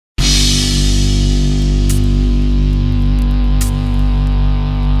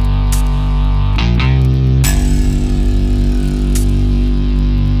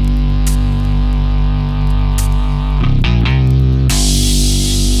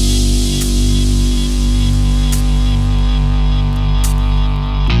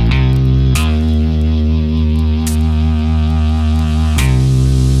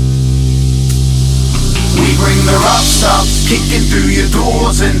kicking through your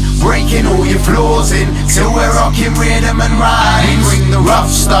doors and breaking all your flaws in, till we're rocking rhythm and rhymes. We bring the rough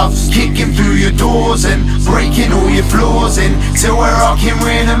stuff, kicking through your doors and breaking all your flaws in, till we're rocking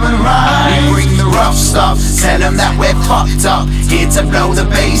rhythm and rhymes. We bring the rough stuff, tell them that we're fucked up, here to blow the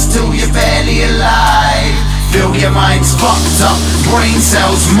bass till you're barely alive. Feel your mind's fucked up, brain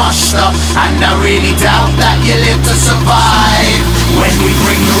cells mushed up, and I really doubt that you live to survive when we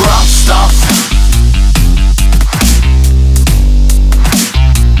bring the rough stuff.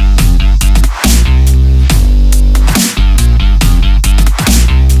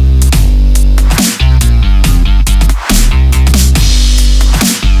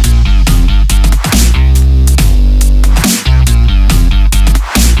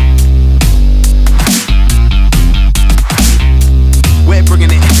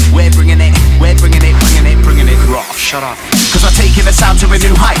 Shut up. Cause I'm taking the sound to a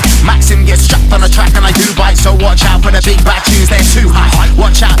new height. Maxim gets strapped on the track and I do bite. So watch out for the big bad tunes, they're too high.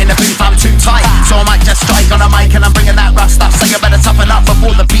 Watch out in the booth, I'm too tight. So I might just strike on a mic and I'm bringing that rough stuff. So you better toughen up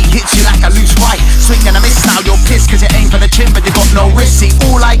before the beat hits you like a loose right. Swing and a miss, now you're pissed cause you aim for the chin but you got no wrist. See,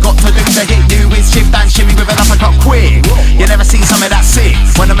 all I got to do to hit you is shift and shimmy with an uppercut quick. You never seen something that sick.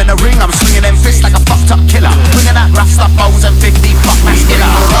 When I'm in the ring I'm swinging them fists like a fucked up killer. Bringing that rough stuff, bowls and 50 fuck masculine.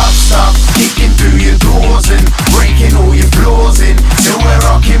 The rough stuff, kicking through your doors and breaking all your flaws in, till we're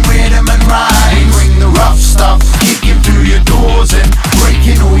rocking rhythm and rhymes. We bring the rough stuff, kicking through your doors and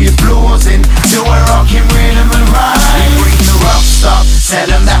breaking all your flaws in, till we're rocking rhythm and rhymes. We bring the rough stuff, tell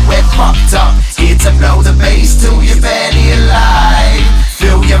them that we're fucked up, here to blow the bass till you're barely alive.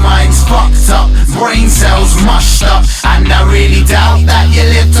 Feel your mind's fucked up, brain cells mushed up, and I really doubt that you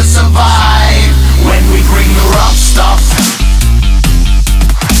live to survive when we bring the rough stuff.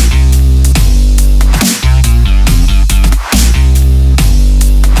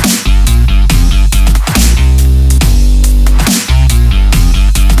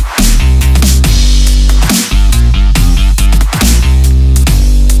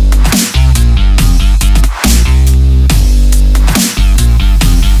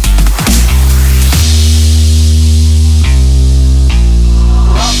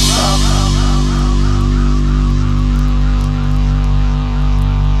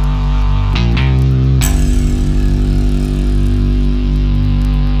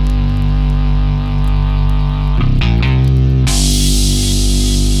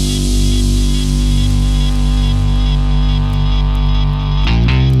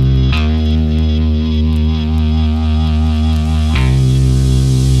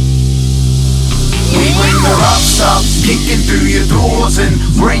 Kicking through your doors and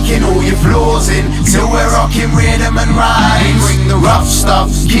breaking all your flaws in, till we're rocking rhythm and rhymes. We bring the rough stuff,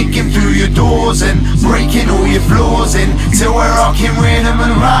 kicking through your doors and breaking all your flaws in, till we're rocking rhythm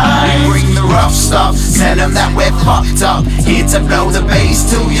and rhymes. We bring the rough stuff, tell them that we're fucked up, here to blow the bass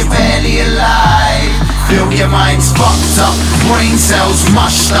till you're barely alive. Feel your mind's fucked up, brain cells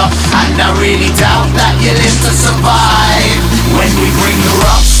mushed up, and I really doubt that you live to survive when we bring the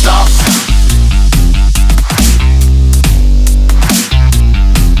rough stuff.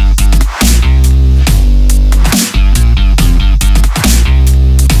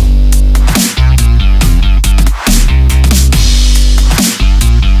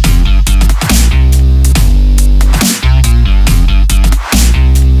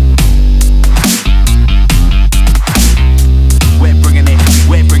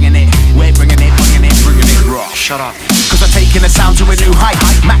 Shut up. Cause I'm taking the sound to a new height.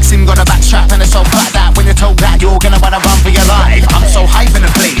 Maxim got a backstrap and it's so flat that when you're told that you're gonna wanna run for your life. I'm so hype in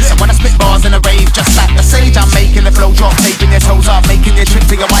the place, and when I spit bars in a rave, just like the sage, I'm making the flow drop, taping your toes off, making your trip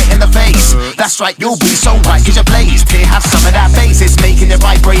to your right in the face. That's right, you'll be so right cause you're blazed. Here, have some of that bass, it's making you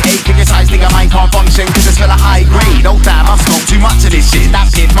vibrate, aching your sides, think your mind can't function cause it's full of high grade. Oh damn, I've smoked too much of this shit. That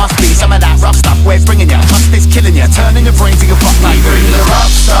pit must be some of that rough stuff we're bringing you. Trust is killing you, turning your brain to your fuck like. We bring the rough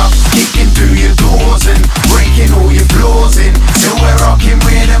stuff, kicking through your doors and breaking all your flaws in, till we're rocking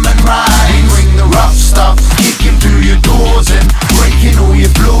rhythm and rhymes. We bring the rough stuff, kicking through your doors and breaking all your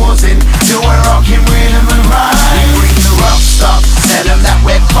flaws in, till we're rocking rhythm and rhymes. We bring the rough stuff, tell them that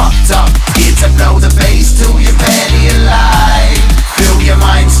we're fucked up, here to blow the bass till you're barely alive. Feel your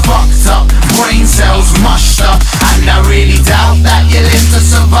mind's fucked up, brain cells mushed up, and I really doubt that you live to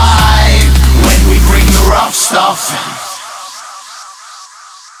survive when we bring the rough stuff.